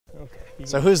Okay.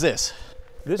 So who's this?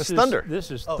 This It's is Thunder.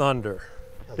 This is Thunder.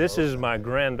 This is my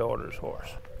granddaughter's horse.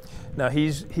 Now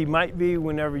he might be,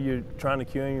 whenever you're trying to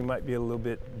cue him, he might be a little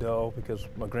bit dull because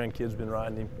my grandkid's been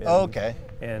riding him. And, Okay.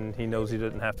 And he knows he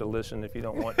doesn't have to listen if you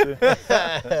don't want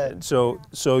to.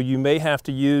 so you may have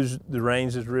to use the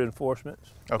reins as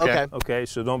reinforcements. Okay. Okay,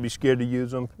 so don't be scared to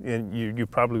use them, and you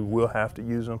probably will have to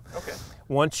use them. Okay.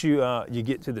 Once you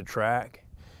get to the track,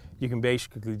 you can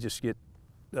basically just get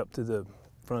up to the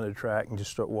front of the track and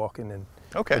just start walking. And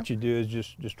Okay. what you do is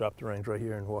just drop the reins right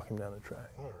here and walk him down the track.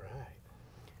 All right.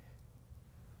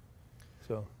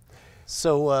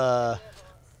 So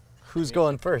Who's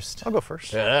going first? I'll go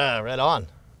first. Yeah, right on.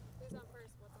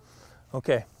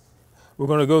 okay, we're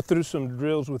going to go through some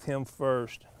drills with him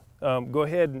first. Go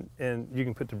ahead and you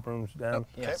can put the brooms down.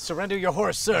 Yeah. Surrender your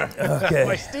horse, sir. Okay.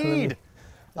 My steed.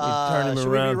 turn him should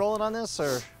around. we be rolling on this,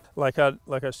 or? Like I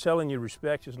was telling you,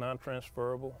 respect is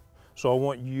non-transferable. So I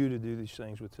want you to do these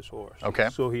things with this horse. Okay.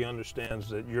 So he understands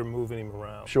that you're moving him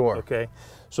around. Sure. Okay.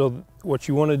 So what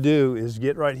you want to do is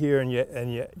get right here, and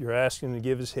you're asking him to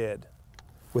give his head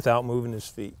without moving his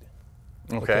feet.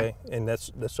 Okay. And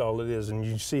that's all it is. And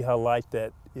you see how light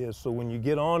that is. So when you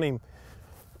get on him,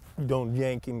 you don't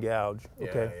yank and gouge.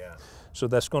 Okay. Yeah. So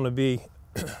that's going to be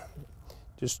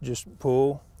just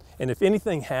pull. And if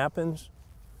anything happens,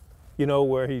 you know,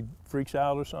 where he freaks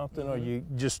out or something, or you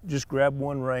just grab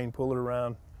one rein, pull it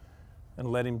around,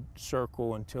 and let him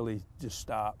circle until he just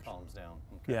stops. Calms down.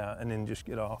 Okay. Yeah, and then just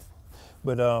get off.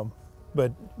 But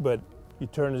you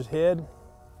turn his head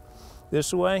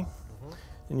this way,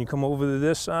 and you come over to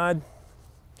this side,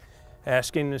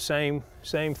 asking the same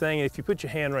thing. If you put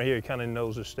your hand right here, he kind of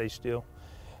knows to stay still,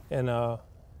 and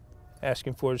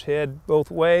asking for his head both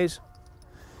ways.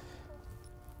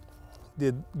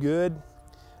 Did good.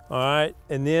 All right,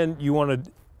 and then you want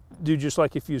to do just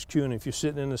like if you was cueing. If you're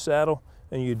sitting in the saddle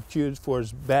and you'd cue for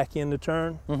his back end to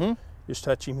turn, just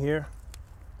touch him here,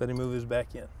 let him move his back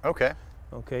end. Okay.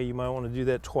 Okay, you might want to do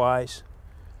that twice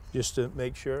just to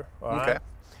make sure. All Okay. right?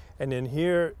 And then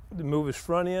here, to move his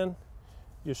front end,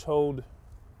 just hold,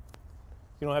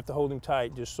 you don't have to hold him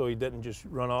tight just so he doesn't just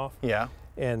run off. Yeah.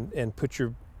 And put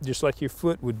your, just like your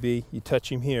foot would be, you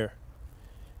touch him here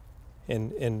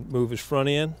and move his front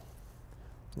end.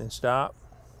 Then stop.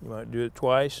 You might do it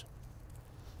twice.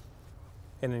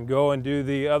 And then go and do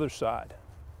the other side.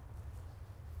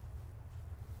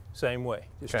 Same way.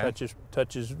 Just Okay.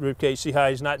 touch his rib cage. See how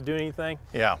he's not doing anything?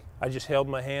 Yeah. I just held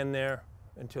my hand there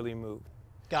until he moved.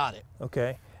 Got it.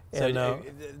 Okay. So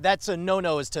that's a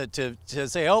no-no, is to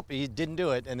say, oh, he didn't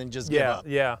do it, and then just give up.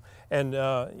 Yeah. And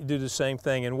you do the same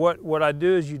thing. And what I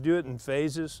do is you do it in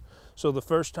phases. So the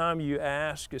first time you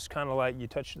ask, it's kind of like you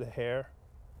touch the hair.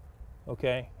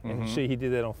 Okay, and you see he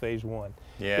did that on phase one.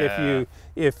 Yeah.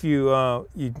 If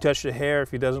you touch the hair, if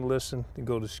he doesn't listen, then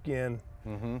go to skin,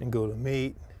 and go to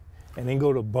meat, and then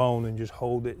go to bone and just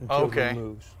hold it until Okay. he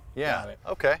moves. Yeah. Got it.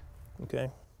 Okay.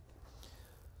 Okay.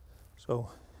 So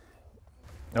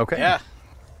Okay. Yeah.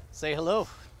 Say hello.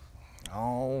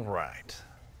 All right.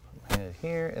 Put my head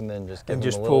here, and then just give and him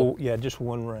just a little, pull, just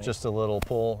one rein. just a little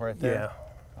pull right there.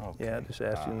 Yeah. Okay. Yeah. Just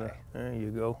ask him to. There you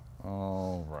go.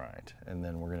 All right. And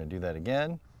then we're going to do that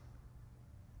again.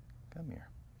 Come here.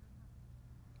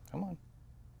 Come on.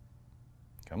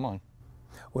 Come on.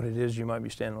 What it is, you might be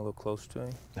standing a little close to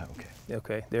him. Okay.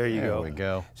 Okay. There you go. There we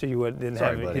go. So you didn't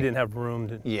Sorry, have buddy. you didn't have room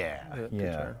to. Yeah. to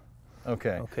Yeah. turn. Okay.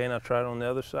 Okay. Now try it on the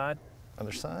other side.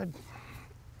 Other side.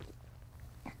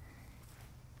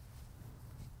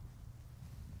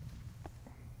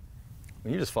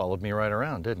 Well, you just followed me right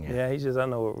around, didn't you? Yeah. He says, "I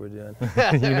know what we're doing."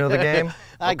 You know the game?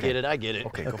 I get it.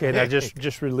 Okay, go Okay, now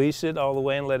just release it all the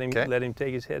way and let him Okay. let him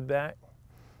take his head back.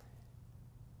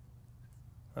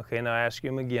 Okay, now ask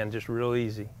him again, just real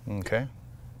easy. Okay.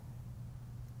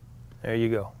 There you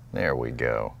go. There we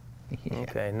go. Yeah.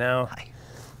 Okay, now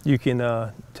you can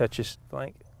touch his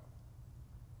flank.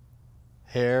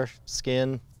 Hair,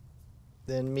 skin,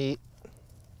 then meat.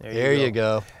 There There you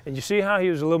go. And you see how he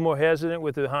was a little more hesitant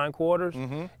with the hindquarters?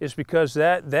 It's because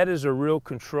that is a real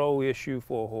control issue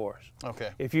for a horse. Okay.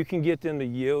 If you can get them to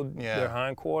yield Yeah. their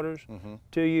hindquarters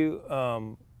to you,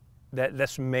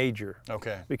 that's major.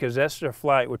 Okay. Because that's their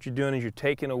flight. What you're doing is you're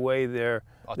taking away their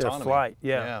Autonomy. flight.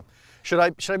 Yeah. Should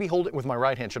I be holding with my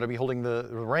right hand? Should I be holding the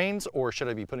reins, or should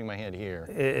I be putting my hand here?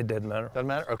 It doesn't matter. Doesn't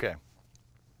matter? Okay.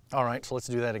 All right, so let's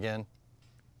do that again.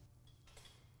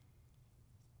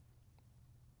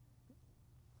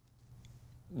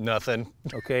 Nothing.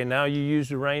 Okay, now you use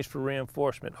the reins for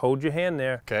reinforcement. Hold your hand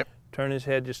there. Okay. Turn his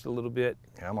head just a little bit.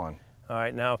 Come on. All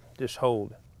right, now just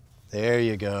hold. There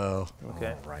you go.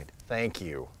 Okay. All right. Thank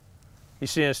you. You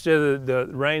see, instead of the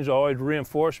reins are always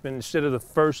reinforcement, instead of the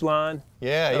first line, you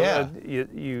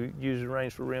use the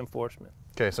reins for reinforcement.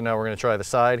 Okay, so now we're going to try the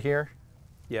side here.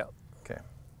 Yeah. Okay,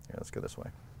 yeah, let's go this way.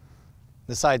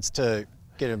 The sides to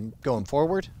get him going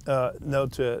forward? No,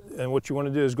 and what you want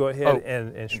to do is go ahead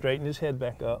and straighten his head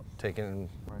back up. Taking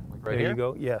right There here? you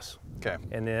go, yes. Okay.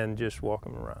 And then just walk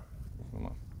him around. Come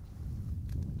on.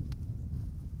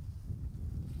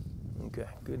 Okay,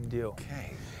 good deal.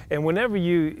 Okay. And whenever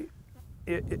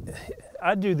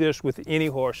I do this with any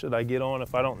horse that I get on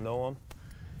if I don't know them.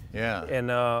 Yeah.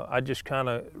 And I just kind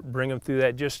of bring them through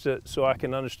that just so I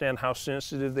can understand how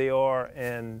sensitive they are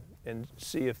and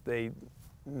see if they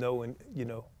know and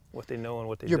what they know and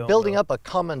what they don't know. You're building up a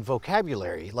common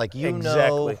vocabulary, like you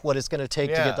know what it's going to take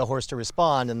to get the horse to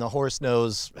respond, and the horse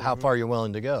knows how far you're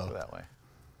willing to go. That way.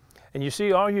 And you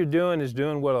see, all you're doing is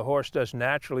doing what a horse does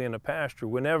naturally in the pasture.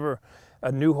 Whenever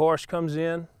a new horse comes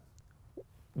in,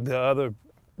 the other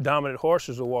dominant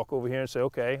horses will walk over here and say,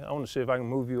 okay, I want to see if I can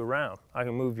move you around. I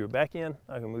can move your back end,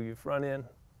 I can move your front end,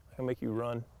 I can make you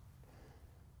run.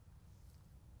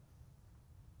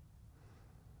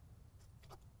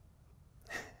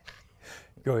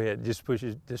 Go ahead, just push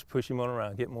him on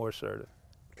around, get more assertive.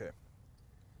 Okay.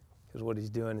 Because what he's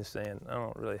doing is saying, I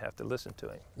don't really have to listen to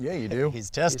him. Yeah, you do.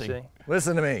 He's testing. You see?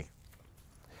 Listen to me.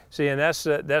 See, and that's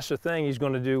the thing. He's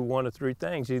going to do one of three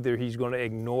things. Either he's going to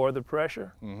ignore the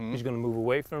pressure, he's going to move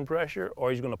away from pressure, or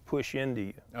he's going to push into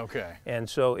you. Okay. And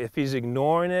so if he's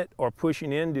ignoring it or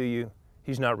pushing into you,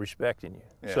 he's not respecting you.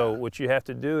 Yeah. So what you have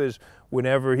to do is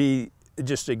whenever he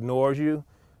just ignores you,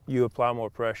 you apply more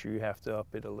pressure. You have to up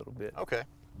it a little bit. Okay.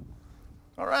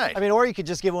 All right. I mean, or you could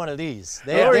just give one of these.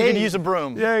 Or you could use a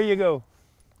broom. There you go.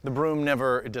 The broom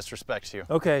never disrespects you.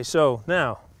 Okay, so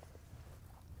now,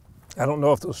 I don't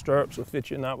know if those stirrups will fit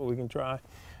you or not, but we can try.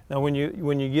 Now, when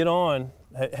you get on,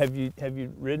 have you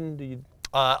ridden? Do you?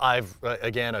 I've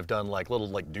done like little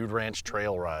Dude Ranch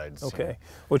trail rides. Okay.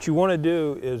 What you want to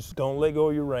do is don't let go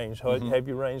of your reins. Have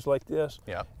your reins like this.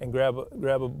 Yeah. And grab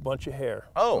a bunch of hair.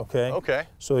 Oh. Okay. Okay.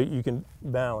 So you can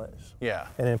balance. Yeah.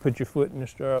 And then put your foot in the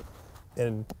stirrup,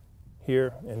 and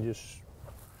here, and just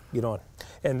get on,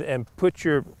 and put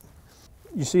your.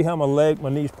 You see how my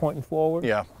knee's pointing forward?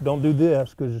 Yeah. Don't do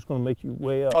this because it's going to make you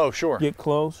way up. Oh, sure. Get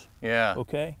close. Yeah.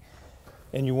 Okay.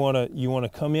 And you want to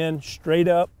come in straight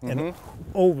up and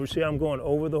over. See how I'm going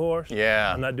over the horse?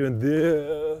 Yeah. I'm not doing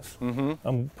this.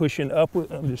 I'm pushing upward.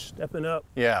 I'm just stepping up.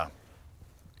 Yeah.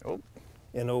 Oh.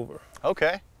 And over.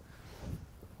 Okay.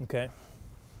 Okay.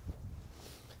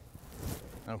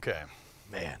 Okay.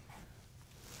 Man.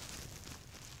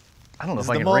 I don't know if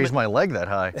I can raise my leg that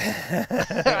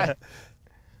high.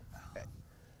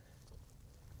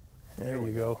 There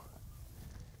you go.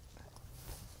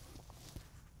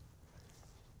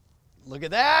 Look at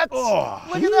that. Oh,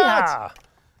 look at that.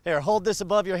 Here, hold this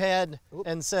above your head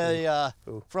and say,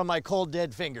 from my cold,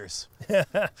 dead fingers.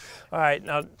 All right,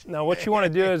 now what you want to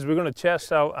do is we're going to test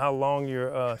how long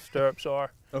your stirrups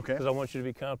are. Okay. Because I want you to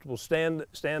be comfortable. Stand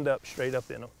up, straight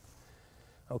up in them.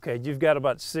 Okay, you've got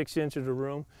about 6 inches of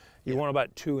room. You want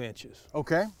about 2 inches.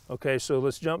 Okay. Okay, so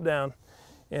let's jump down,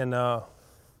 and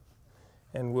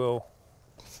we'll.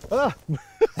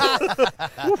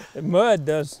 Mud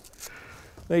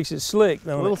makes it slick,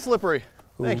 don't A little slippery.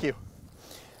 Ooh. Thank you.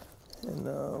 And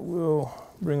we'll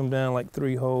bring them down like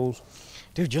 3 holes.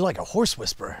 Dude, you're like a horse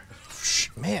whisperer.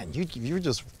 Man, you're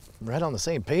just right on the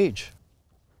same page.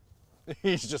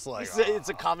 He's just like, It's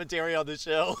a commentary on the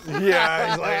show.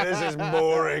 yeah, he's like, this is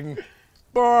boring.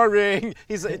 Boring.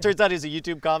 It turns out he's a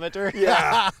YouTube commenter.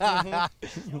 Yeah.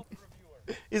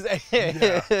 He's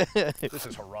This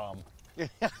is haram.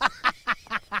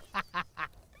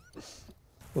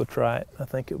 We'll try it. I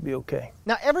think it'll be okay.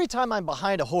 Now, every time I'm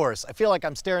behind a horse, I feel like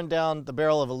I'm staring down the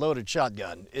barrel of a loaded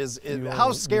shotgun.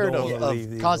 How scared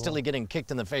of constantly getting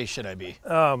kicked in the face should I be?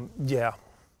 Yeah.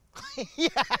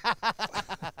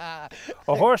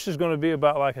 A horse is going to be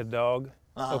about like a dog.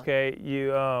 Okay,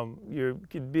 you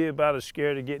could be about as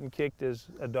scared of getting kicked as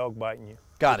a dog biting you.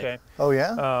 Got okay? it. Oh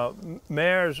yeah.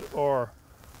 Mares are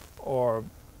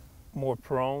more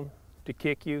prone to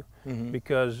kick you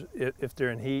because if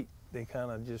they're in heat, they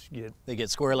kind of just get. They get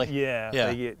squirrely. Yeah. Yeah.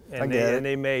 They get, and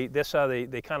they may. That's how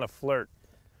they kind of flirt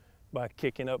by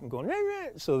kicking up and going.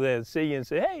 So they'll see you and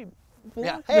say, "Hey."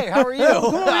 Yeah. Hey, how are you?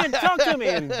 Come on in, talk to me,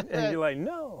 and you're like,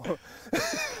 no.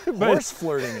 Horse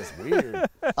flirting is weird.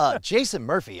 Jason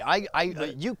Murphy,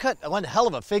 you cut one hell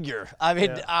of a figure. I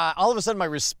mean, all of a sudden my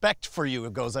respect for you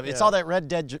goes up. It's all that Red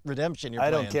Dead Redemption you're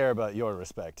playing. I don't care about your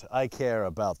respect. I care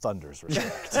about Thunder's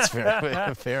respect. That's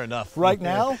fair. Fair enough. Right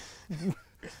now,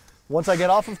 once I get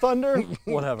off of Thunder,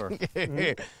 whatever.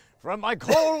 from my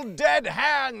cold, dead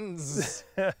hands.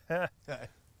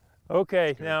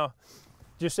 Okay, now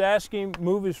just ask him,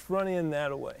 move his front end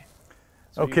that way.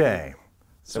 Okay.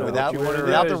 So what you wanna do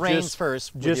without the is reins just-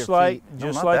 first, with Just your like, feet. No,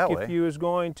 just not like that if way. you was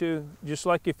going to, just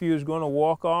like if you was going to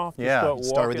walk off, just Yeah. start walking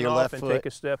Start with your off left and foot. take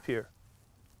a step here.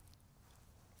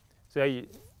 See how you?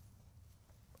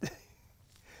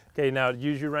 Okay, now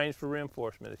use your reins for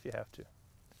reinforcement if you have to.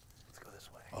 Let's go this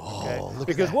way. Okay? Oh, look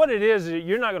Because at that. what it is,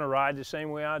 you're not going to ride the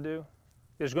same way I do.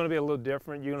 It's going to be a little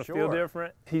different. You're going to feel Sure.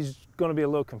 different. He's going to be a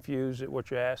little confused at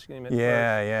what you're asking him at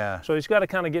Yeah, first. yeah. So he's got to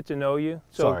kind of get to know you.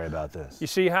 So Sorry about this. you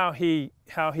see how he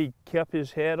kept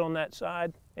his head on that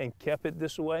side and kept it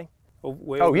this way?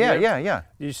 Way Oh over yeah, here? yeah, yeah.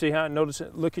 Do you see how? Notice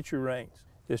it. Look at your reins.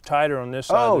 It's tighter on this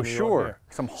side. Oh, than you are sure. here.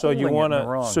 'Cause I'm So you holding it in want the to.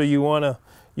 wrong So you want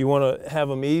to have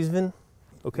them even,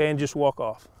 okay, and just walk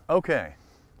off. Okay.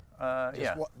 Just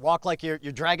Yeah. walk like you're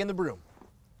dragging the broom.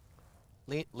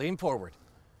 Lean forward.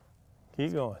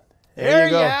 Keep going. There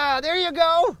you go. Yeah, there you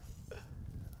go.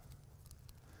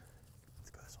 Let's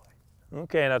go this way.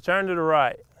 Okay, now turn to the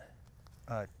right.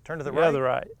 Turn to the The right. other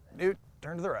right. Dude,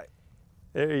 turn to the right.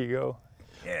 There you go.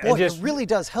 Yeah. Boy, just- it really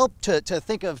does help to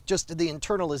think of just the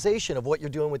internalization of what you're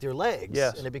doing with your legs.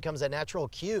 Yes. And it becomes a natural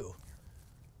cue.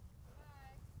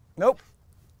 Nope.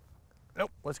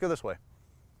 Nope. Let's go this way.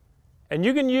 And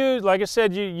you can use, like I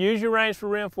said, you use your reins for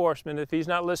reinforcement. If he's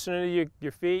not listening to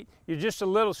your feet, you're just a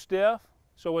little stiff.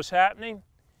 So what's happening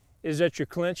is that you're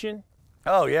clenching,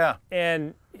 Oh yeah.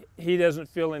 and he doesn't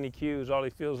feel any cues. All he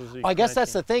feels is he's I guess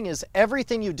that's the clenching. thing is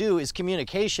everything you do is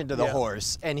communication to the Yeah.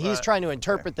 horse, and he's Right. trying to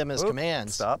interpret them as Oop,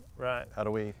 commands. Stop. Right. How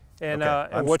do we? And, okay.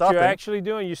 and I'm what stopping. you're actually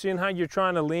doing, you seeing how you're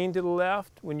trying to lean to the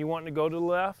left when you want to go to the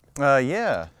left?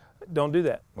 Yeah. Don't do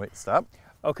that. Wait. Stop.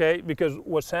 Okay, because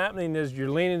what's happening is you're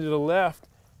leaning to the left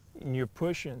and you're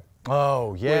pushing.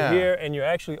 Oh yeah. We're here and you're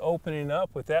actually opening up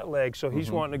with that leg, so he's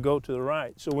Mm-hmm. wanting to go to the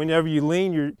right. So whenever you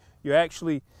lean, you're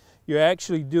actually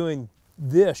doing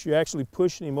this. You're actually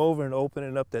pushing him over and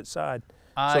opening up that side.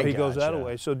 I So he goes that gotcha.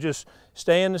 way. So just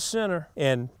stay in the center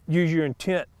and use your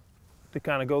intent to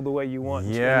kind of go the way you want,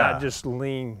 and Yeah. not just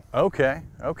lean. Okay.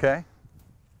 Okay.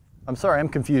 I'm sorry. I'm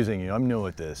confusing you. I'm new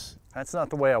at this. That's not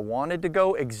the way I wanted to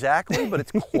go exactly, but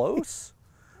it's close.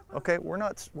 Okay. We're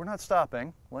not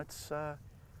stopping. Let's.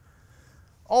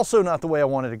 Also not the way I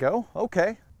wanted to go.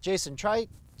 Okay. Jason, try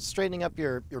straightening up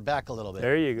your back a little bit.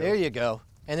 There you go. There you go.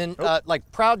 And then Oh.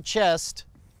 like proud chest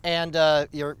and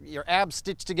your abs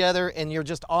stitched together, and you're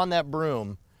just on that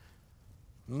broom,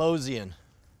 moseying.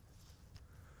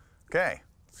 Okay.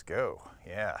 Let's go.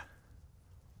 Yeah.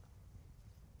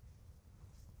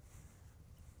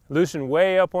 Loosen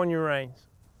way up on your reins.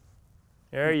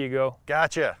 There you go.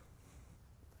 Gotcha.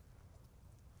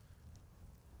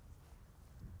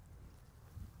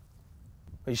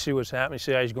 You see what's happening?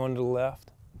 See how he's going to the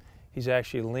left? He's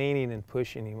actually leaning and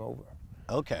pushing him over.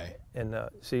 Okay. And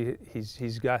see,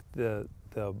 he's got the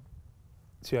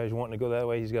see how he's wanting to go that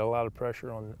way. He's got a lot of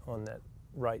pressure on that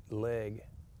right leg,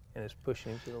 and it's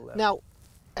pushing him to the left. Now,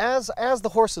 as the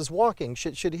horse is walking,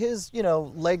 should his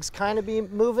legs kind of be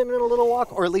moving in a little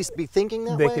walk, or at least be thinking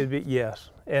that they way? could be, yes,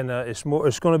 and it's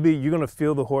going to be, you're going to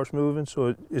feel the horse moving,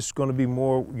 so it's going to be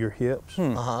more your hips.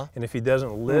 Uh-huh. And if he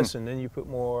doesn't listen, then you put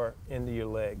more into your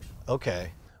legs.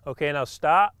 Okay. Okay, now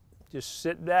stop. Just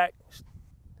sit back.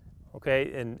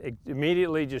 Okay, and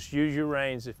immediately just use your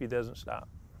reins if he doesn't stop.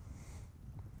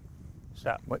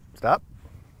 Stop. Wait. Stop.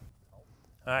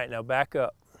 All right, now back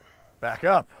up. Back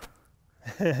up.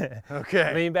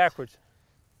 Okay. Lean backwards.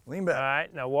 Lean All back.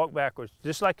 right, now walk backwards.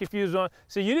 Just like if you was on,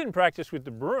 see, you didn't practice with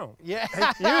the broom. Yeah.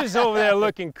 You was over there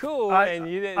looking cool, and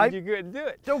you I- couldn't do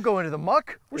it. Don't go into the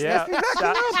muck. We're Yeah, supposed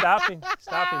to be backing up.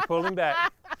 stop him, pull him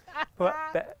back.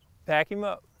 Back him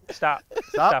up. Stop.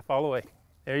 Stop. Stop all the way.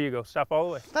 There you go. Stop all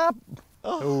the way. Stop.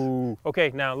 Ooh.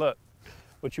 Okay, now look.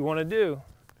 What you want to do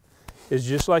is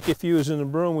just like if you was in the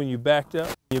broom when you backed up.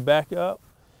 You back up,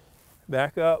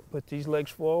 put these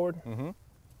legs forward,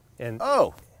 and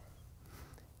Oh.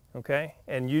 okay,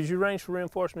 and use your reins for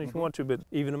reinforcement if you want to, but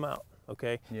even them out.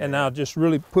 Okay, Yeah, and now just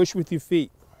really push with your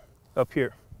feet up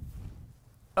here.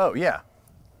 Oh yeah.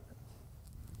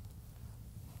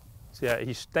 See,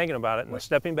 he's thinking about it. Now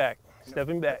stepping back,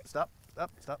 stepping back. Stop.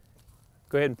 Stop. Stop.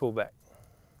 Go ahead and pull back.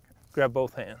 Grab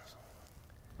both hands.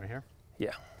 Right here.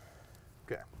 Yeah,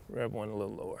 Okay. grab one a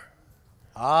little lower.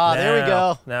 Ah, there we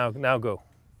go. Now go.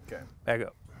 Okay. Back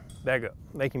up. Back up.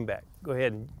 Make him back. Go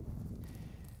ahead and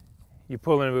you're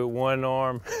pulling with one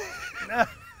arm.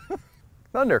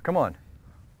 Thunder, come on.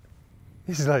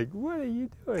 He's like, what are you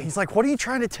doing? He's like, what are you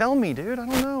trying to tell me, dude? I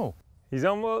don't know. He's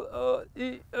almost.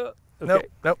 Okay. Nope.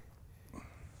 Nope.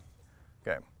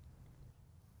 Okay.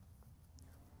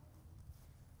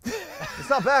 It's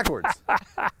not backwards.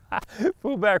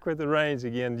 Pull back with the reins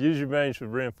again. Use your reins for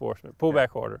reinforcement. Pull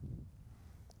back harder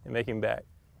and make him back.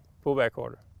 Pull back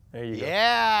harder. There you go.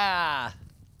 Yeah,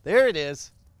 there it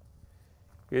is.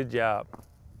 Good job.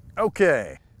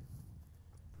 Okay.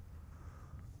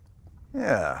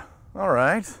 Yeah, all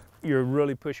right. You're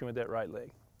really pushing with that right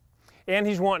leg. And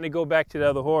he's wanting to go back to the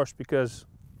other horse because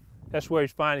that's where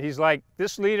he's finding. He's like,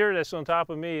 this leader that's on top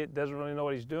of me, it doesn't really know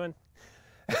what he's doing.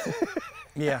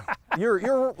 Yeah,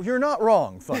 you're not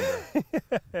wrong, Thunder.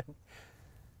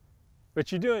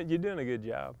 But you're doing a good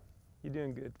job. You're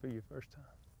doing good for your first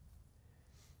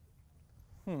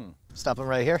time. Stop him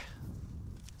right here.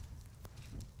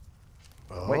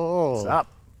 Wait, Oh, stop.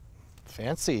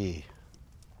 fancy.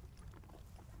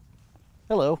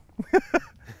 Hello.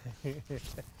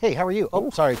 Hey, how are you? Oh,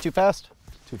 sorry, too fast?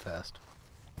 Too fast.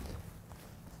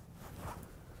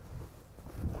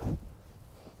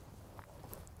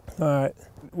 All right,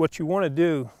 what you want to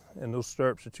do, and those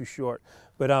stirrups are too short,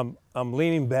 but I'm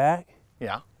leaning back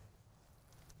Yeah.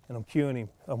 and I'm cueing him.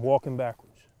 I'm walking backwards.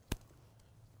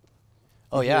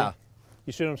 Oh, yeah.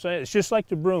 You see what I'm saying? It's just like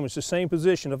the broom. It's the same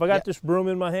position. If I got this broom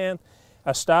in my hand,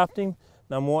 I stopped him,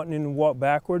 and I'm wanting him to walk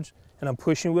backwards, and I'm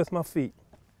pushing with my feet.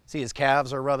 See, his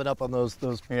calves are rubbing up on those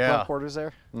front quarters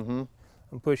there? Mm-hmm.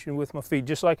 I'm pushing with my feet,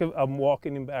 just like I'm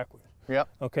walking him backwards. Yep.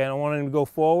 Okay, and I want him to go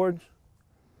forwards.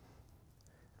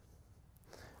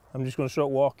 I'm just going to start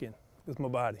walking with my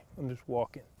body. I'm just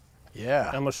walking. Yeah.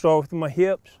 I'm going to start with my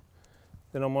hips,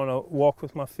 then I'm going to walk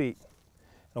with my feet.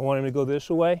 I want him to go this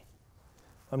way.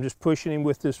 I'm just pushing him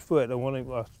with this foot. I want him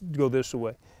to go this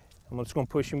way. I'm just going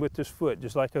to push him with this foot.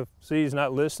 Just like, see, he's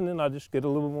not listening, I'll just get a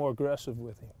little more aggressive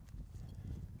with him.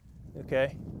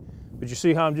 Okay? But you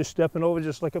see how I'm just stepping over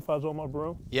just like if I was on my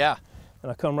broom? Yeah.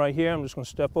 And I come right here, I'm just going to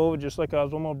step over just like I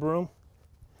was on my broom.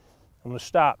 I'm going to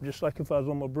stop just like if I was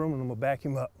on my broom, and I'm going to back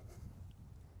him up.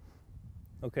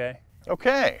 Okay?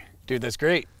 Okay. Dude, that's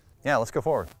great. Yeah, let's go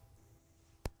forward.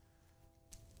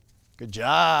 Good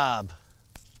job.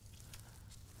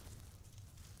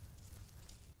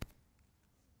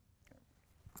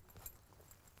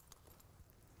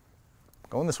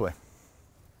 Going this way.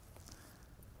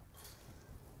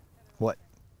 What?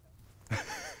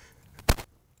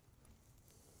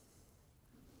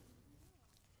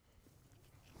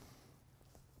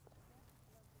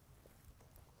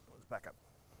 Back up.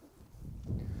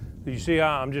 Do you see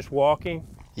how I'm just walking?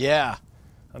 Yeah.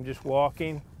 I'm just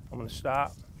walking. I'm going to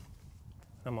stop.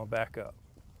 I'm going to back up.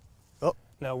 Oh.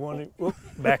 Now,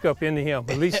 back up into him.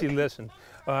 At least he listened.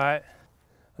 All right.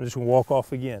 I'm just going to walk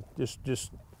off again.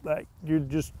 Just like you're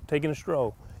just taking a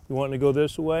stroll. You want to go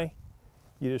this way?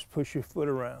 You just push your foot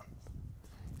around.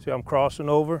 See, I'm crossing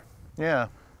over. Yeah.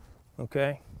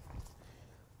 Okay.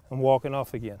 I'm walking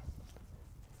off again.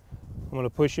 I'm going to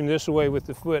push him this way with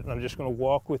the foot, and I'm just going to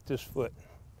walk with this foot.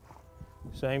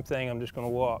 Same thing, I'm just going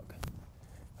to walk.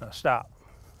 Now stop.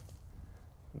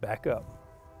 Back up.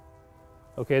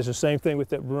 Okay, it's the same thing with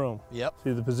that broom. Yep.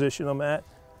 See the position I'm at?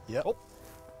 Yep. Oh.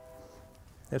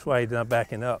 That's why he's not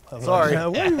backing up. I'm Sorry.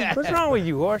 Like, what's wrong with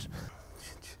you, horse?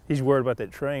 He's worried about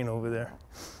that train over there.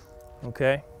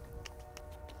 Okay?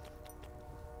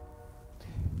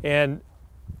 And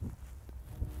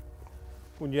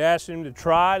when you ask him to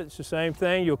try it, it's the same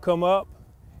thing. You'll come up,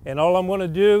 and all I'm going to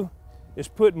do is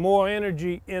put more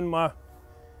energy in my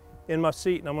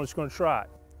seat, and I'm just going to try it.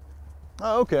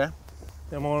 Oh, okay.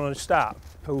 Then I'm going to stop.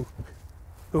 Ooh,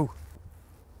 ooh.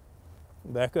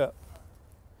 Back up.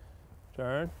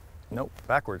 Turn. Nope.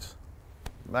 Backwards.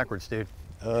 Backwards, dude.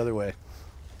 Other way.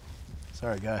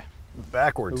 Sorry, guy.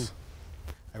 Backwards.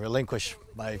 I relinquish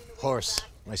my horse,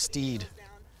 my steed.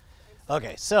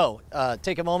 Okay, so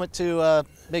take a moment to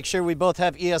make sure we both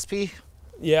have ESP.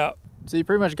 Yeah. So you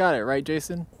pretty much got it, right,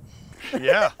 Jason?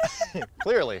 Yeah.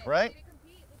 Clearly, right?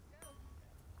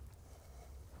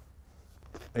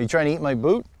 Are you trying to eat my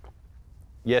boot?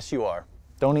 Yes, you are.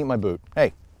 Don't eat my boot.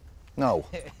 Hey. No.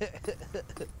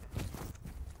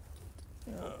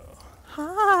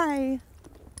 Hi.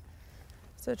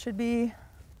 So it should be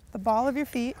the ball of your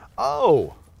feet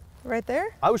Oh. right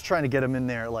there. I was trying to get him in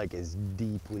there like as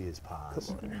deeply as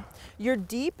possible. Your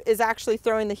deep is actually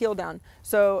throwing the heel down.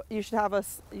 So you should have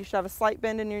a slight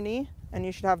bend in your knee, and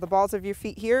you should have the balls of your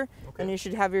feet here, and you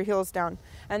should have your heels down.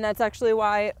 And that's actually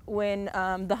why when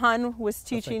the Hun was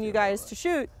teaching you guys to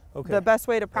shoot,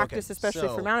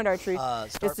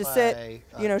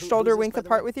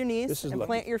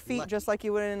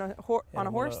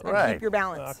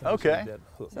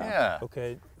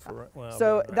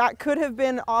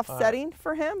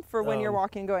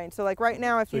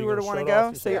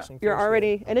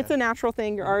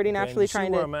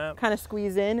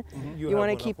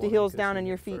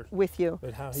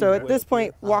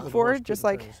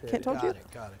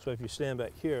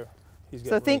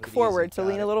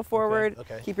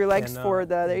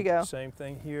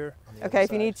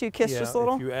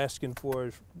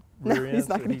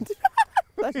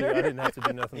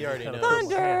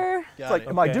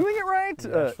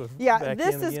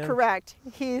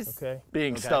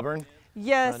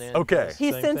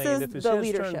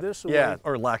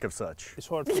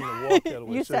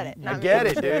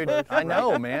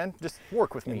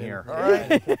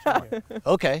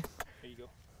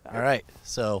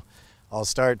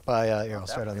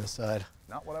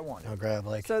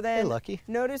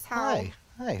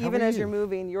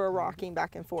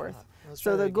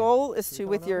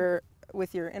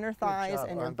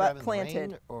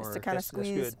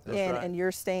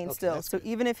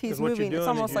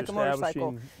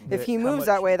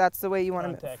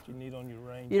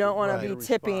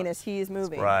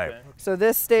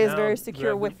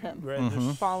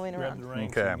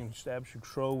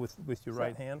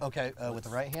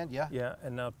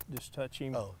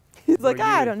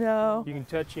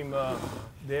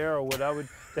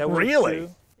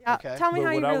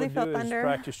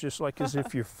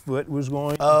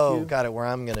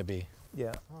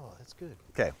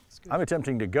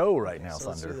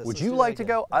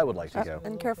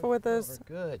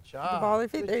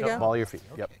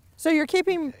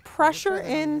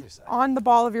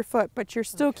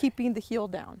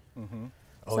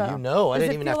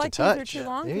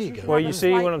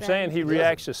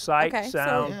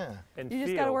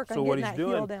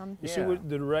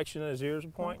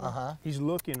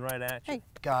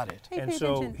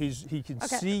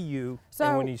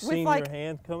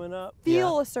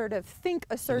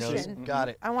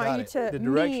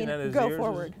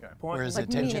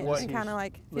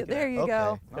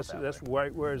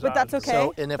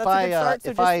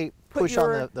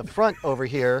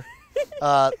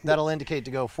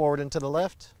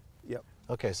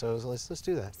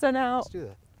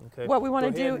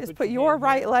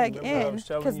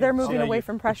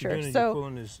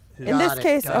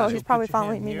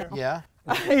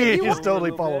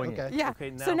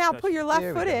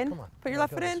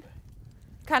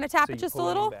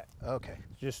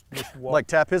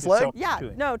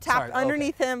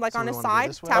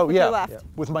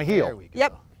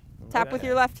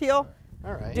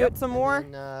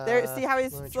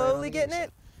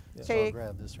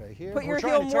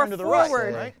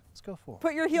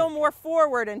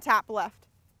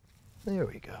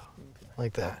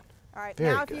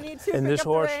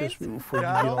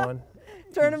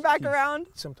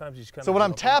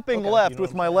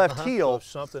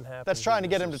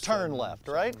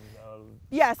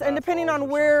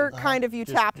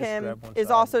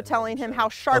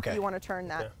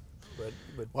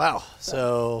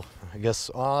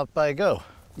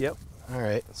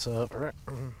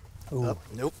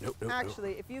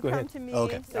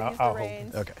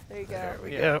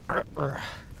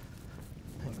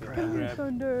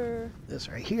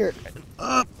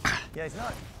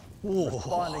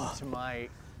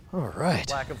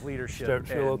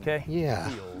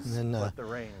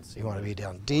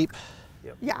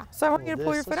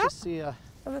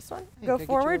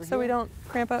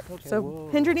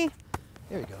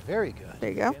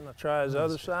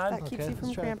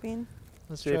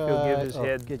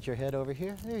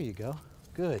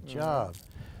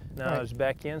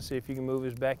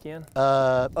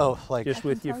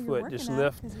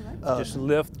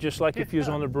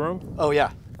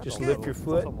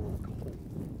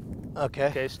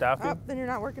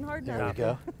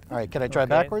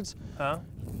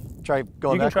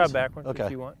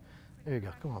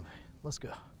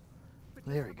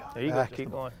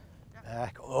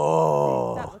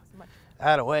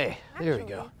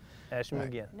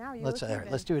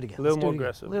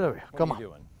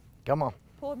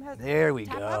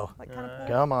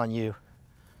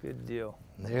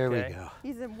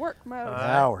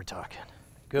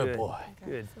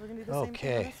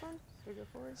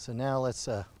 So now let's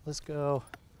go.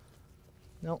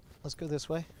 No, let's go this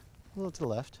way. A little to the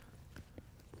left.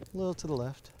 A little to the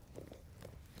left.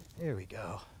 There we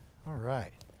go. All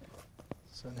right.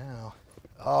 So now,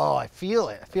 oh, I feel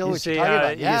it. I feel what you're talking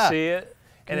about. Yeah. You see it?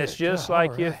 And it's just good. like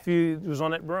All right. if you was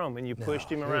on that broom and you No,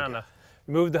 pushed him here we around. go.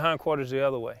 Move the hindquarters the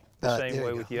other way, the There same you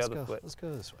way go. with the Let's other go. foot, Let's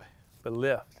go this way. but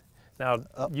lift. Now,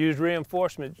 Up. use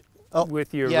reinforcement Oh,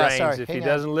 with your yeah, reins sorry. if Hang he on.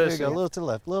 doesn't There you listen. go. A little to the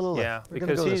left. A little to the Yeah, left. We're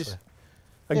gonna because go this he's, way.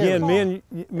 again,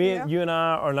 Yeah. you and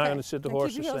I are not Okay. going to sit the Then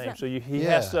horse keep the your heels same. down. So he Yeah.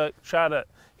 has to try to,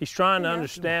 he's trying to Yeah.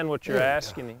 understand what you're There you go.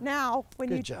 asking him. Now,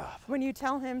 Good job. when you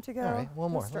tell him to go, All right,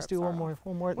 one more. the Let's stirrups do one are more. off.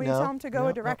 One more. When no, you tell him to go no,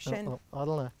 a direction, I don't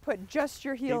know. put just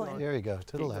your heel going. in. There you go. To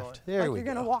the Keep left. going. There Like we you're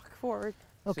go. gonna walk forward.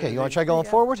 Okay, you So want to try you- going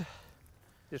Yeah. forward?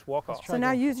 Just walk off. try So now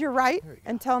going use your right There you go.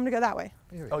 and tell him to go that way.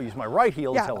 There we Oh, go. use my right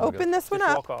heel Yeah, to tell him to open go. this one Just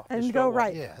up walk off. and Just go don't walk.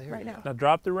 right, Yeah, there right you now. Now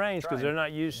drop the reins because Trying. they're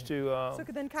not used to. So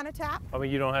then kind of tap. I mean,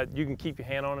 you don't have. You can keep your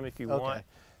hand on them if you Okay. want,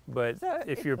 but So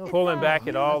if if- you're if, pulling back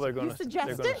at all, they're You going to. suggest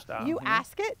They're going to it, stop. you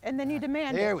ask it, and then you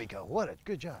demand There it. we go. What a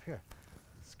good job. Here.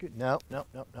 It's good. No, no,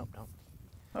 no, no,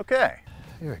 no. Okay.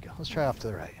 Here we go. Let's try off to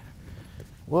the right.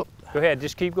 Whoop. Go ahead.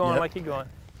 Just keep going Yep. like you're going.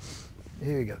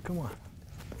 Here you go. Come on.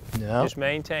 No. Just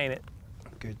maintain it.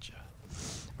 Good job.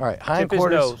 All right. Tip his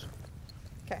Hindquarters. nose.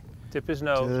 Okay. Tip his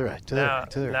nose. To the right. To the now, right.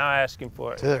 To the right. now ask him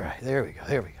for it. To the right. There we go.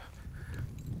 There we go.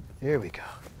 Here we go.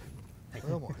 A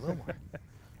little more. A little more.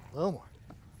 A little more.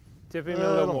 Tip him a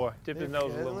little more. Tip his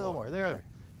nose a Okay, little more. There.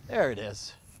 There it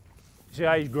is. See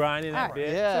how he's grinding that Alright.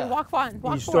 bit? Yeah. So walk on.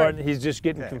 Walk He's forward. starting. He's just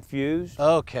getting Okay. confused.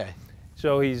 Okay.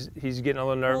 So he's getting a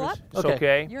little Pull nervous. up. It's Okay.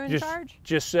 okay. You're in just, charge.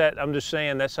 Just set. I'm just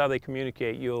saying that's how they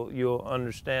communicate. You'll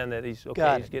understand that he's okay.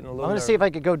 Got He's it. getting a I'm little. going to nervous. see if I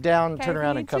could go down, Okay, turn if you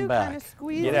around, need and come to, back. Kind of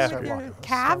squeeze Get with after your it. Start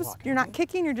calves. walking. You're not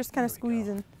kicking. You're just kind of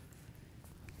squeezing.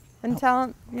 And tell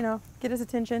him, get his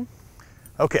attention.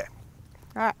 Okay.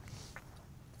 All right.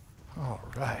 All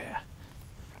right.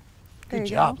 There Good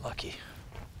you job, Lucky.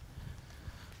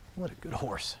 What a good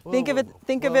horse. Think of it.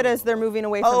 Think of it as they're moving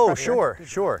away from. Oh, pressure. sure,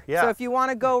 sure. Yeah. So if you want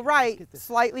to go right,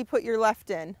 slightly put your left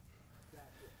in.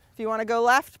 If you want to go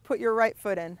left, put your right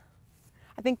foot in.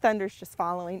 I think Thunder's just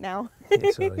following now.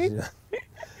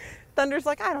 Thunder's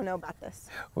like, I don't know about this.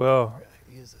 Well,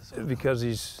 Use this. because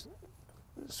he's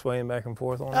swaying back and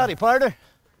forth on it. Howdy, partner.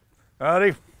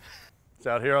 Howdy. It's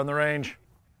out here on the range.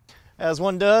 As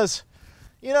one does.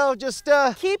 Just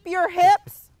Keep your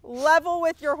hips level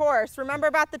with your horse. Remember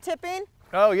about the tipping?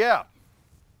 Oh, yeah.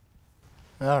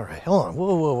 All right. Hold on.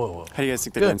 Whoa, whoa, whoa, whoa. How do you guys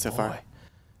think they're Good doing so far?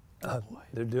 boy.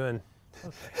 They're doing.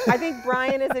 I think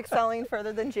Brian is excelling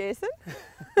further than Jason.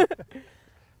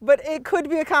 But it could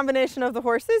be a combination of the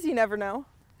horses. You never know.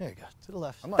 There you go. To the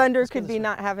left. Thunder could be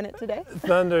not having it today.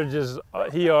 Thunder just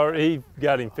he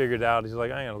got him figured out. He's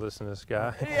like, I ain't gonna listen to this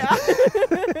guy.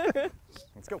 Yeah.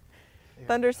 Let's go.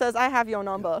 Thunder says, I have your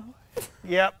number.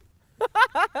 Yep.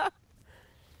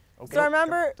 So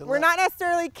remember, to the we're not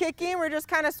necessarily kicking. We're just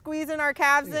kind of squeezing our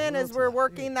calves Yeah, a in little as to we're the-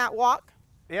 working that walk.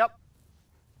 Yep.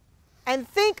 And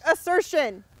think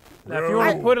assertion. Now, if you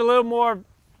want to put a little more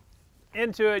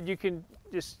into it, you can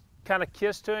just kind of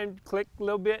kiss to him, click a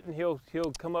little bit, and he'll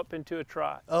come up into a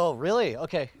trot. Oh, really?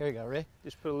 Okay. Here you go. Ready?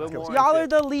 Just put a little more. Y'all into are it.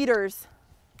 the leaders.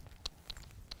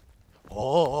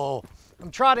 Oh,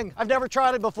 I'm trotting. I've never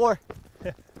trotted before.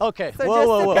 Okay. So whoa, just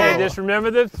whoa, sit whoa, back. Okay, whoa. just remember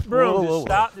the broom. Whoa, whoa, Just whoa.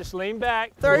 stop. Just lean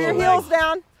back. Throw your Legs. heels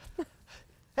down.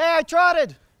 Hey, I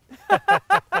trotted.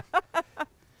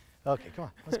 Okay, come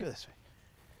on. Let's go this way.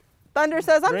 Thunder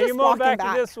says, I'm Bring just him on walking back,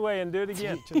 back. this way and do it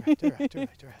again. To the right, to the right, to the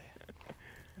right, to the right.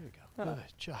 There we go. Good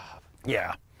job.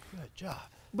 Yeah. Good job.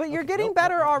 But you're Okay, getting nope,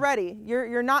 better nope, nope. already.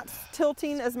 You're not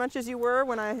tilting as much as you were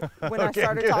when I Okay,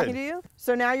 started good. talking to you.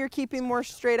 So now you're keeping more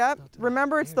straight up.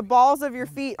 Remember, it's the balls of your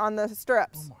feet on the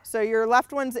stirrups. So your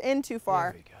left one's in too There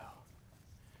far. we go.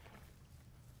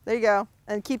 There you go.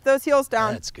 And keep those heels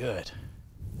down. That's good.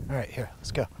 All right, here,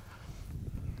 let's go.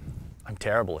 I'm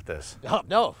terrible at this. Oh,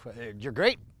 no, you're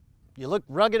great. You look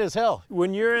rugged as hell.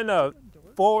 When you're in a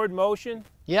forward motion,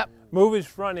 Yep, move his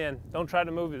front end. Don't try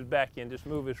to move his back end. Just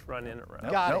move his front end around.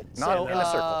 Nope, got nope, it. not So, in a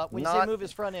circle. when you say Not- move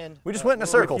his front end. We just went in a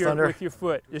circle, with your, Thunder. with your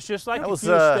foot. It's just like That if was, you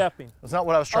were stepping. That's not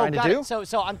what I was trying to got do. it.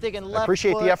 So I'm thinking left I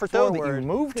appreciate foot the effort, though, that you forward.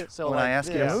 moved So when like I asked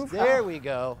you to this. move. There we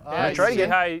go. All Yeah, right, try it see again.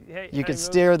 how You how can move?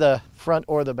 steer the front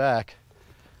or the back.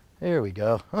 There we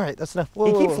go. All right, that's enough. Whoa,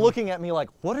 He whoa, keeps whoa. looking at me like,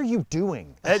 what are you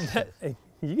doing?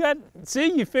 You got,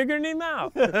 see, you figuring him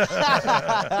out.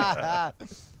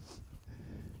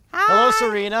 Hello,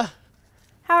 Serena.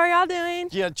 How are y'all doing?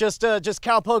 Yeah, just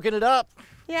cow poking it up.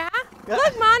 Yeah?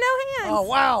 Look, Ma, no hands. Oh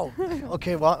wow.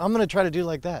 Okay, well I'm gonna try to do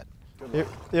like that.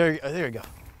 There you go.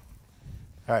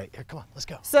 All right, here, come on, let's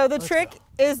go. So the Let's trick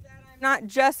go. is that I'm not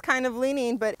just kind of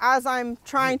leaning, but as I'm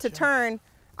trying to turn,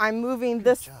 I'm moving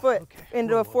this job. foot Okay.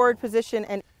 into Whoa, a whoa, forward position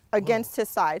and against his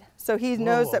side. So he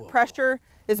knows whoa, that whoa. pressure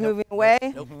is moving away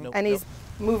nope, and he's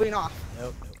moving off.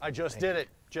 Nope. I just did it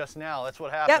just now. That's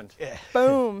what happened. Yep.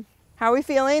 Boom. How are we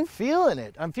feeling? Feeling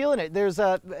it. I'm feeling it. There's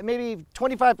maybe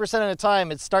 25% of the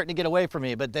time it's starting to get away from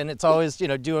me, but then it's always, you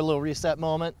know, do a little reset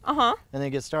moment and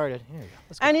then get started. Here you go.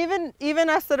 Let's go. And even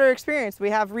us that are experienced, we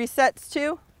have resets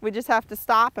too. We just have to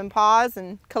stop and pause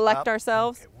and collect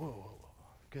ourselves. Okay. Whoa, whoa, whoa.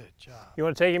 Good job. You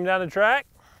want to take him down the track?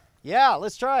 Yeah,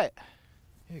 let's try it.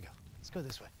 Here you go. Let's go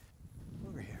this way.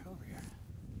 Over here, over here.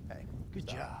 Hey, good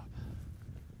job.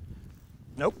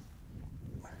 Nope.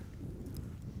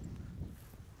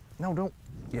 No, don't.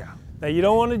 Yeah. Now you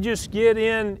don't want to just get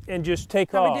in and just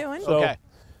take How off. we doing? So, Okay.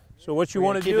 So what you We're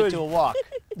want gonna to keep do it is, to a walk.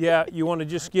 yeah, you want to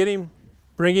just get him,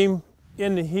 bring him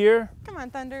into here, Come on,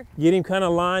 Thunder. get him kind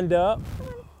of lined up,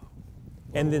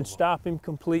 and then stop him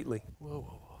completely. All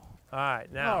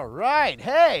right, now. All right.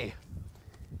 Hey,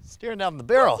 steering down the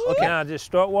barrel. Okay. Now just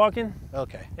start walking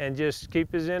Okay. and just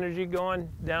keep his energy going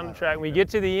down the track. When you get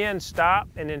to the end, stop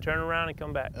and then turn around and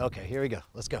come back. Okay. Here we go.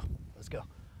 Let's go. Let's go.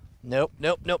 Nope.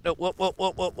 Nope. Nope. Nope. Whoa. Whoa.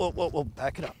 Whoa. Whoa. Whoa. Whoa. Whoa.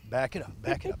 Back it up. Back it up.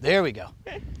 Back it up. There we go.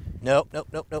 Nope. Nope.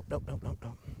 Nope. Nope. Nope. Nope. Nope.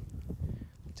 Nope.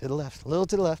 To the left. A little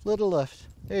to the left. Little to the left.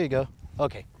 There you go.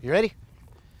 Okay. You ready?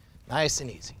 Nice and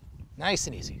easy. Nice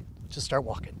and easy. Just start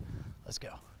walking. Let's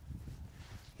go.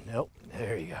 Nope.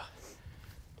 There you go.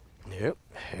 Nope.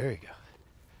 There you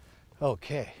go.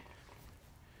 Okay.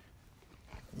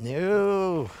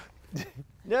 No.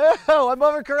 No, I'm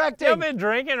overcorrecting. You been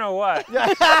drinking or what?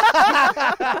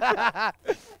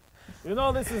 You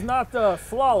know, this is not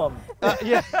slalom.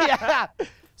 Yeah.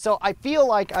 So I feel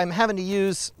like I'm having to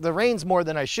use the reins more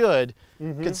than I should,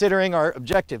 considering our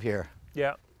objective here.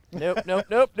 Yeah. Nope, nope,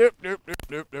 nope, nope, nope, nope,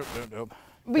 nope, nope, nope, nope.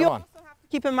 We Come also on. have to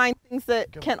keep in mind things that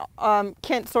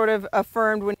Kent sort of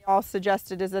affirmed when y'all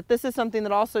suggested is that this is something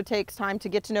that also takes time to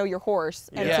get to know your horse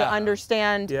and to Yeah.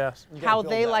 understand Yes. how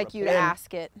build they that like you to rapport.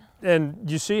 ask it. And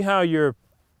you see how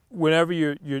whenever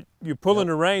you're pulling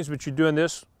the reins, but you're doing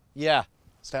this, Yeah.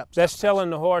 Stop. that's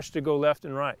telling the horse to go left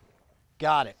and right.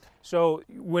 Got it. So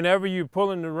whenever you're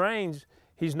pulling the reins,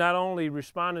 he's not only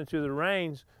responding to the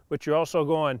reins, but you're also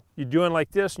you're doing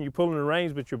like this and you're pulling the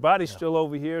reins, but your body's still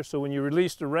over here. So when you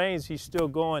release the reins, he's still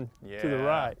going to the Yeah.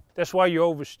 right. That's why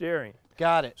you're oversteering.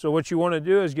 Got it. So what you want to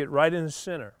do is get right in the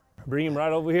center. Bring him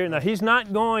right over here. Now he's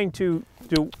not going to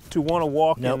want to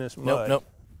walk Nope. in this Nope. mud. Nope.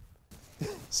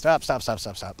 Stop. Stop. Stop.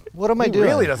 Stop. Stop. What am I He doing?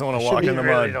 really doesn't want to walk He in the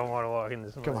really mud. don't want to walk in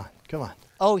this mud. Come on. Come on.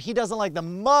 Oh, he doesn't like the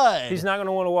mud. He's not going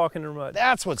to want to walk in the mud.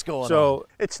 That's what's going on. So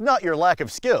It's not your lack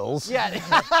of skills. Yeah.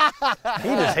 He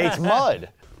just hates mud.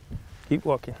 keep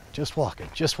walking. Just walking.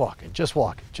 Just walking. Just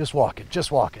walking. Just walking.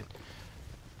 Just walking.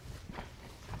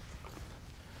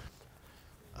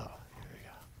 Oh, here we go.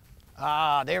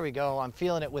 Ah, there we go. I'm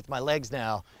feeling it with my legs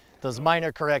now. Those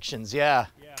minor corrections. Yeah.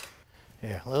 Yeah.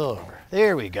 Yeah. A little over.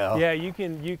 There we go. Yeah, you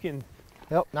can.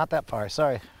 Nope, not that far.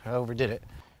 Sorry, I overdid it.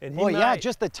 And he Boy, yeah, might-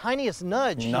 just the tiniest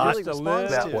nudge. He Not really just a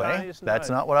responds little That to. bit. way. Tiniest That's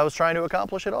nudge. not what I was trying to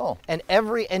accomplish at all. And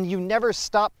you never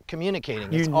stop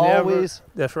communicating. It's You always.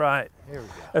 That's right. There we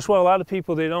go. That's why a lot of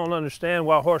people, they don't understand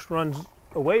why a horse runs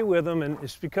away with them, and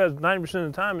it's because 90%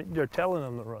 of the time they're telling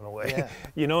them to run away. Yeah.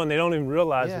 You know, and they don't even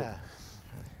realize Yeah.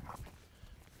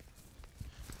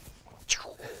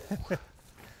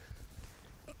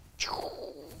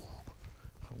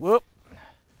 Whoop.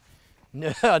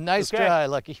 No, nice Okay. try,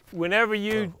 Lucky. it. Whenever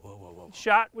you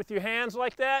shot with your hands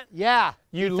like that, Yeah.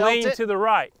 you felt lean it? to the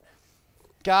right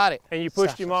Got it. and you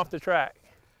pushed Stop, him stop, off the track.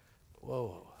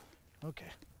 Whoa.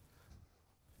 Okay.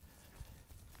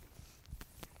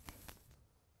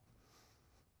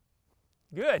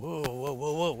 Good. Whoa, whoa,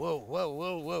 whoa, whoa, whoa,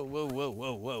 whoa, whoa, whoa, whoa,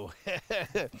 whoa,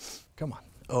 whoa. Come on.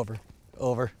 Over.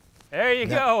 Over. There you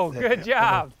go. Good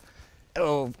job.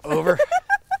 Oh, over.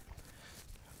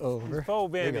 Over. Pole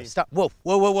There you go. bending. Stop. Whoa,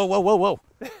 whoa, whoa, whoa, whoa, whoa, whoa.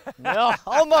 No,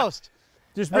 almost.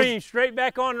 Just bring him straight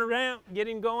back on the ramp, get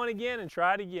him going again, and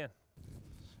try it again.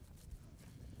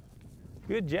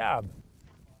 Good job.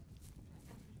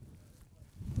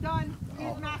 Done.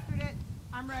 He's mastered it.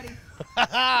 I'm ready.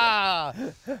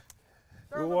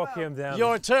 We'll walk him down.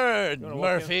 Your turn, wanna walk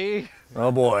Murphy.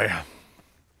 Oh boy.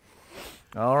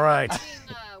 All right.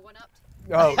 Being one-upped.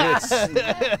 Oh, it's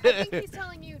I think he's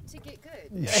telling you to get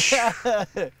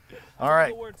good. all right.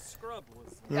 The word scrub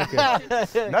was.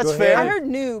 That's Go fair. I heard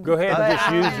noob. Go ahead but- and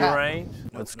just use your reins.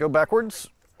 Let's go backwards.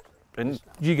 And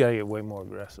You gotta get way more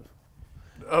aggressive.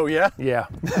 oh yeah. Yeah.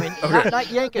 I mean, not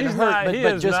yanking He's hurt, not, but, he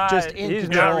but is just, not, just in he's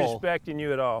not control. respecting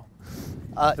you at all.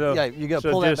 Yeah, you gotta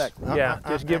so pull just, that back. Yeah,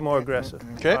 just get more aggressive.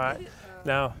 Okay. All right.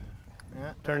 Now,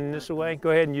 turning this away. Go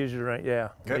ahead and use your rein. Yeah,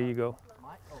 there Okay. you go.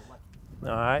 All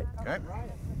right. Okay.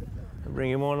 Bring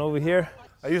him on over here.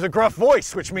 I use a gruff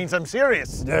voice, which means I'm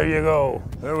serious. There you go.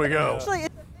 There we go. Actually,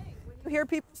 it's a thing. When you hear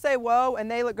people say whoa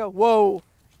and they go whoa,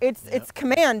 It's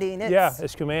commanding. Yeah,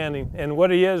 it's commanding. And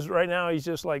what he is right now, he's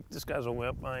just like, this guy's a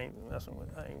wimp. I ain't messing with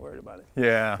it. I ain't worried about it.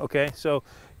 Yeah. Okay, so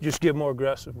just get more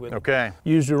aggressive with it. Okay.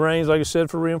 Use the reins, like I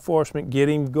said, for reinforcement. Get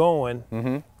him going,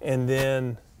 Mm-hmm. and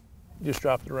then just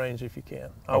drop the reins if you can.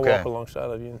 I'll Okay. walk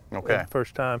alongside of you. Okay.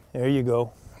 First time. There you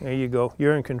go. There you go.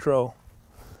 You're in control.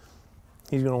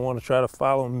 He's going to want to try to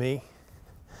follow me.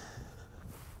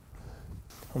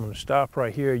 I'm going to stop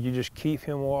right here. You just keep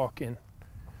him walking.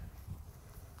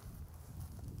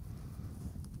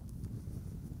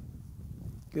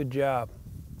 Good job.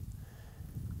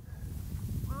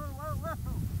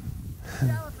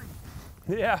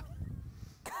 Yeah.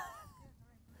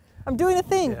 I'm doing a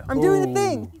thing. Yeah. I'm doing a Ooh.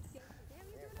 thing. Damn, you're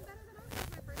doing it better than I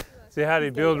was my first two lessons. See how they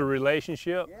build a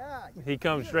relationship? He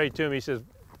comes straight to me. He says,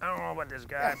 I don't know about this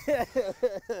guy.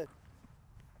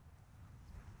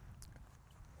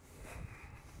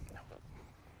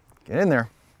 Get in there.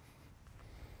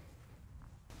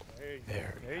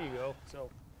 There you go. So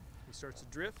he starts to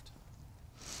drift,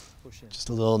 push in. Just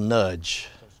a little nudge.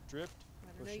 Starts to drift.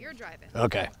 No, you're driving.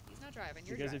 Okay. He's not driving.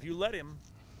 You're Because driving. if you let him,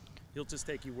 he'll just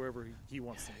take you wherever he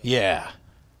wants to go. Yeah.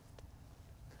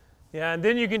 Yeah, and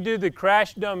then you can do the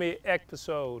crash dummy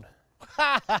episode.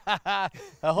 I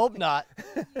hope not.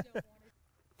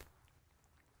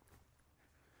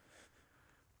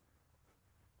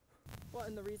 Well,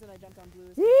 and the reason I jumped on blue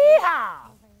is.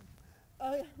 Yeehaw!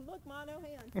 Oh, yeah. Look, mono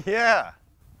hand. Yeah.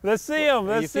 Let's see him. Are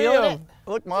you Let's see feeling him.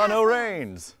 Look, mono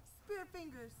reigns. Spirit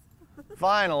fingers.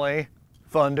 Finally,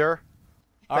 thunder.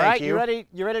 All Thank right, you. you ready?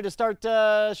 You ready to start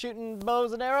shooting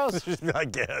bows and arrows? I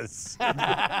guess.